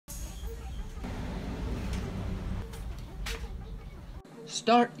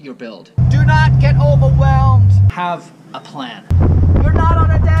Start your build. Do not get overwhelmed. Have a plan. You're not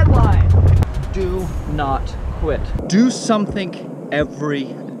on a deadline. Do not quit. Do something every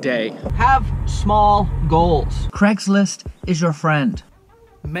day. Have small goals. Craigslist is your friend.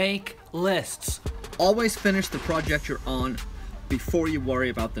 Make lists. Always finish the project you're on before you worry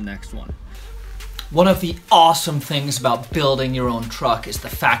about the next one. One of the awesome things about building your own truck is the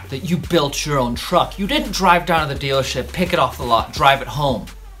fact that you built your own truck. You didn't drive down to the dealership, pick it off the lot, drive it home.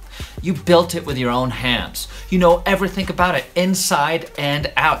 You built it with your own hands. You know everything about it, inside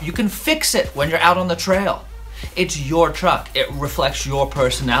and out. You can fix it when you're out on the trail. It's your truck. It reflects your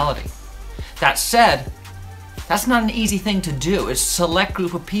personality. That said, that's not an easy thing to do. It's a select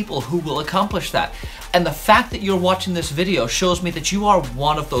group of people who will accomplish that. And the fact that you're watching this video shows me that you are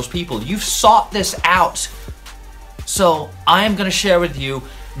one of those people. You've sought this out. So I am gonna share with you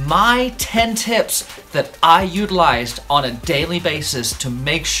my 10 tips that I utilized on a daily basis to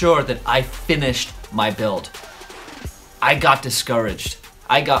make sure that I finished my build. I got discouraged.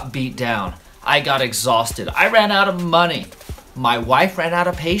 I got beat down. I got exhausted. I ran out of money. My wife ran out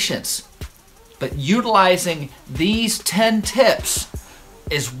of patience. But utilizing these 10 tips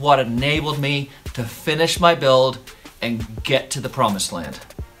is what enabled me to finish my build and get to the promised land.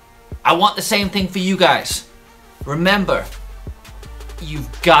 I want the same thing for you guys. Remember,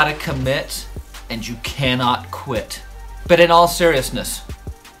 you've got to commit and you cannot quit. But in all seriousness,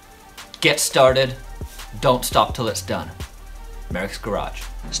 get started, don't stop till it's done. Merricks Garage.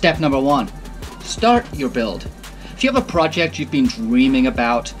 Step number 1, start your build. If you have a project you've been dreaming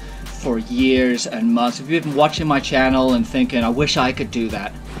about for years and months, if you've been watching my channel and thinking, I wish I could do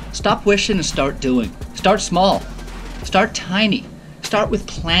that, stop wishing and start doing. Start small, start tiny, start with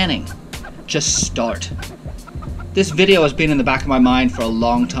planning. Just start. This video has been in the back of my mind for a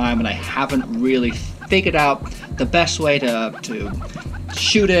long time and I haven't really figured out the best way to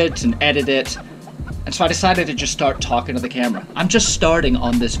shoot it and edit it. And so I decided to just start talking to the camera. I'm just starting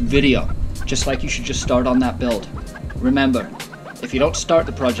on this video, just like you should just start on that build. Remember, if you don't start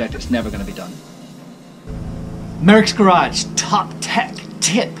the project, it's never going to be done. Merricks Garage top tech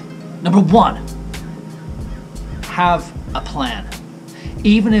tip number 1. Have a plan.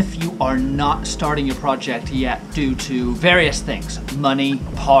 Even if you are not starting your project yet due to various things, money,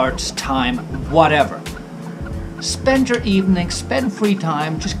 parts, time, whatever, spend your evening, spend free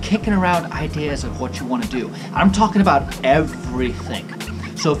time just kicking around ideas of what you want to do. I'm talking about everything.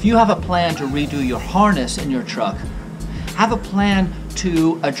 So if you have a plan to redo your harness in your truck, have a plan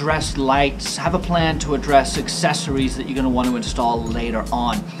to address lights, have a plan to address accessories that you're going to want to install later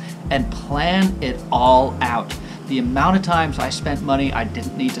on, and plan it all out. The amount of times I spent money I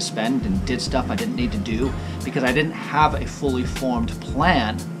didn't need to spend and did stuff I didn't need to do because I didn't have a fully formed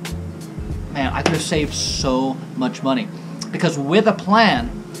plan, man, I could have saved so much money. Because with a plan,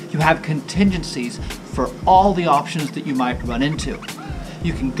 you have contingencies for all the options that you might run into.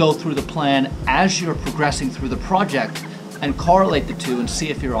 You can go through the plan as you're progressing through the project and correlate the two and see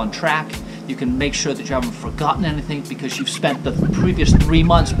if you're on track. You can make sure that you haven't forgotten anything because you've spent the previous 3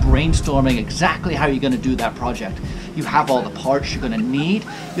 months brainstorming exactly how you're going to do that project. You have all the parts you're going to need,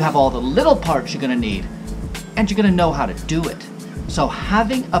 you have all the little parts you're going to need, and you're going to know how to do it. So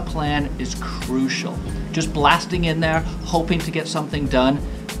having a plan is crucial. Just blasting in there, hoping to get something done,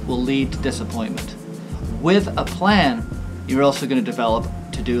 will lead to disappointment. With a plan, you're also going to develop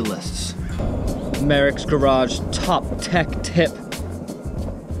to-do lists. Merricks Garage top tech tip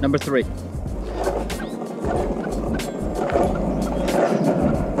number 3.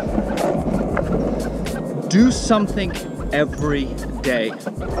 Do something every day.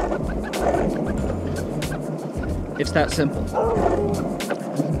 It's that simple.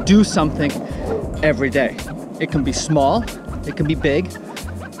 Do something every day. It can be small, it can be big,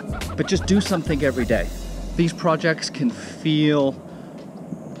 but just do something every day. These projects can feel,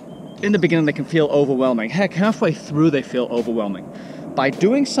 in the beginning they can feel overwhelming. Heck, halfway through they feel overwhelming. By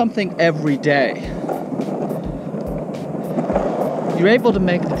doing something every day, you're able to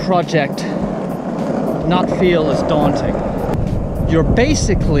make the project not feel as daunting. You're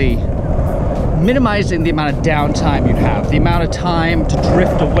basically minimizing the amount of downtime you'd have, the amount of time to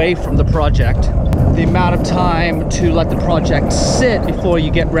drift away from the project, the amount of time to let the project sit before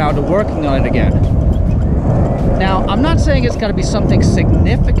you get around to working on it again. Now, I'm not saying it's got to be something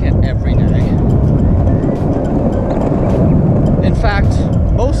significant every day. In fact,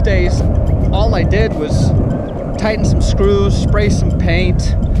 most days, all I did was tighten some screws, spray some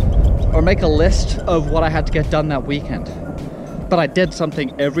paint, or make a list of what I had to get done that weekend. But I did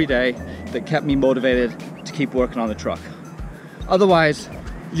something every day that kept me motivated to keep working on the truck. Otherwise,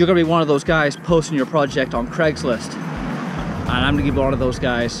 you're gonna be one of those guys posting your project on Craigslist And I'm gonna be one of those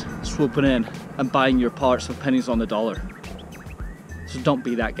guys swooping in and buying your parts with pennies on the dollar. So don't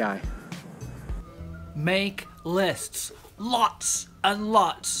be that guy. Make lists. Lots and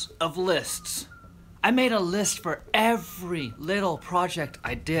lots of lists. I made a list for every little project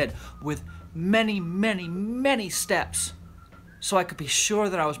I did with many, many, many steps. So I could be sure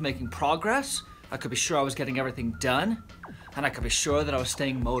that I was making progress, I could be sure I was getting everything done, and I could be sure that I was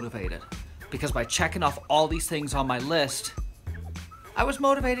staying motivated. Because by checking off all these things on my list, I was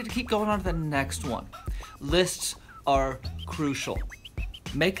motivated to keep going on to the next one. Lists are crucial.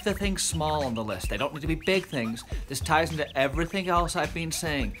 Make the things small on the list. They don't need to be big things. This ties into everything else I've been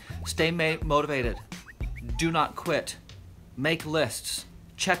saying. Stay motivated. Do not quit. Make lists.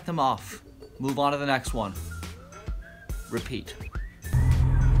 Check them off. Move on to the next one. Repeat.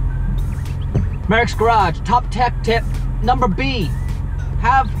 Merricks Garage, top tech tip number B.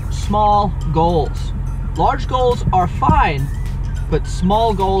 Have small goals. Large goals are fine, but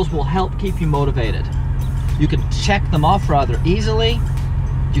small goals will help keep you motivated. You can check them off rather easily.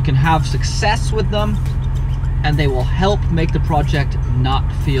 You can have success with them, and they will help make the project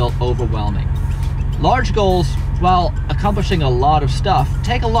not feel overwhelming. Large goals, while accomplishing a lot of stuff,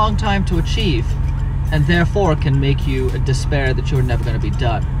 take a long time to achieve, and therefore can make you despair that you're never going to be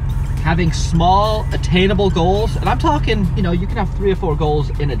done. Having small, attainable goals, and I'm talking, you can have 3 or 4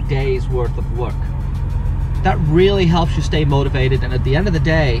 goals in a day's worth of work. That really helps you stay motivated, and at the end of the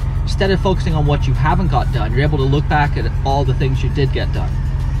day, instead of focusing on what you haven't got done, you're able to look back at all the things you did get done.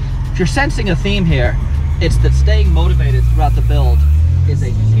 If you're sensing a theme here, it's that staying motivated throughout the build is a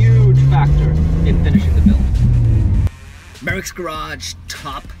huge factor in finishing the build. Merricks Garage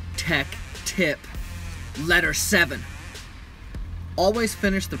top tech tip, letter 7. Always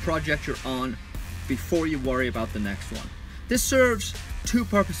finish the project you're on before you worry about the next one. This serves 2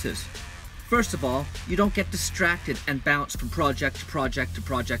 purposes. First of all, you don't get distracted and bounce from project to project to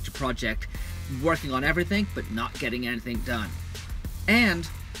project to project, working on everything but not getting anything done. And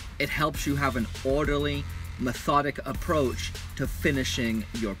it helps you have an orderly, methodic approach to finishing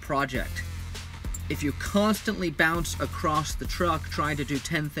your project. If you constantly bounce across the truck trying to do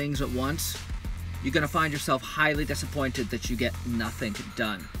 10 things at once, you're gonna find yourself highly disappointed that you get nothing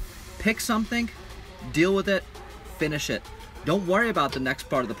done. Pick something, deal with it, finish it. Don't worry about the next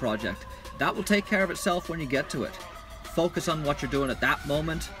part of the project. That will take care of itself when you get to it. Focus on what you're doing at that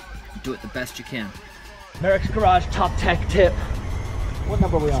moment, and do it the best you can. Merricks Garage top tech tip. What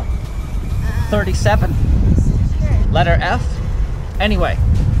number are we on? 37. Letter F. Anyway,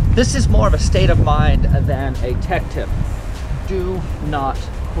 this is more of a state of mind than a tech tip. Do not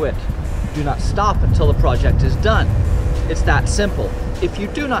quit. Do not stop until the project is done. It's that simple. If you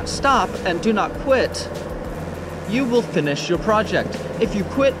do not stop and do not quit, you will finish your project. If you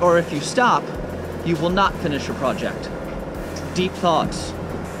quit or if you stop, you will not finish your project. Deep Thoughts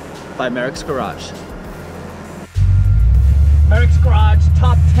by Merricks Garage. Merricks Garage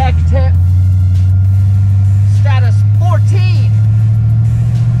top tech tip. Status 14.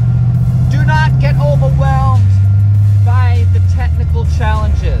 Do not get overwhelmed by the technical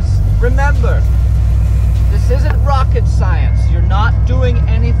challenges. Remember, this isn't rocket science. You're not doing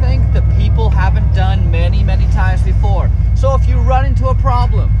anything that people haven't done many, many times before. So if you run into a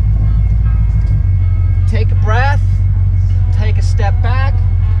problem, take a breath, take a step back,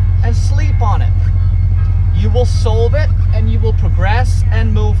 and sleep on it. You will solve it, and you will progress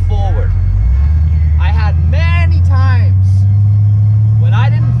and move forward. I had many times when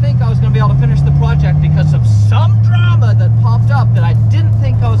I didn't think I was going to be able to finish the project because of some drama that popped up that I didn't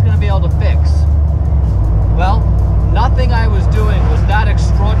think I was going to be able to fix. Well, nothing I was doing was that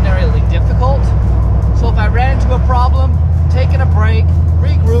extraordinarily difficult. So if I ran into a problem, taking a break,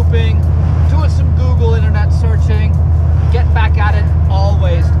 regrouping, doing some Google internet searching, getting back at it,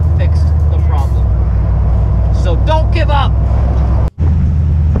 always fixed the problem. So don't give up.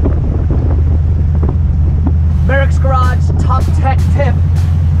 Merricks Garage top tech tip,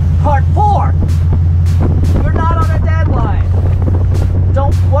 part 4. You're not on a deadline.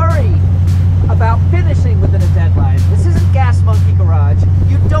 Don't worry about finishing within a deadline. This isn't Gas Monkey Garage.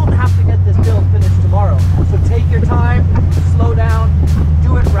 You don't have to get this build finished tomorrow. So take your time, slow down,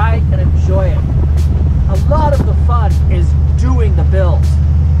 do it right, and enjoy it. A lot of the fun is doing the build.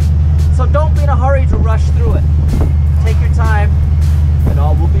 So don't be in a hurry to rush through it. Take your time, and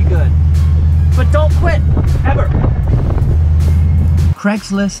all will be good. But don't quit, ever.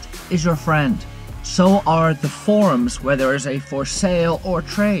 Craigslist is your friend. So are the forums where there is a for sale or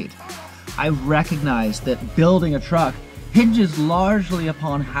trade. I recognize that building a truck hinges largely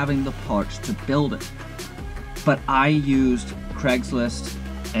upon having the parts to build it. But I used Craigslist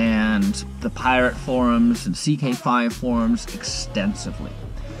and the pirate forums and CK5 forums extensively.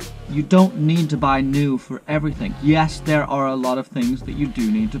 You don't need to buy new for everything. Yes, there are a lot of things that you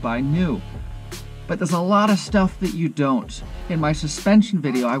do need to buy new, but there's a lot of stuff that you don't. In my suspension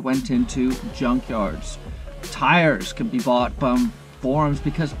video, I went into junkyards. Tires can be bought from forums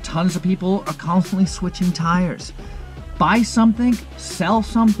because tons of people are constantly switching tires. Buy something, sell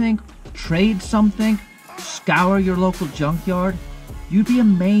something, trade something, scour your local junkyard. You'd be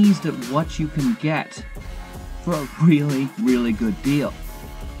amazed at what you can get for a really, really good deal.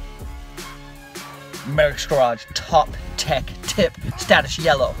 Merricks Garage top tech tip, status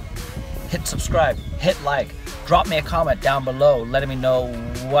yellow. Hit subscribe, hit like, drop me a comment down below letting me know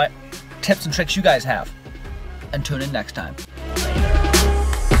what tips and tricks you guys have. And tune in next time.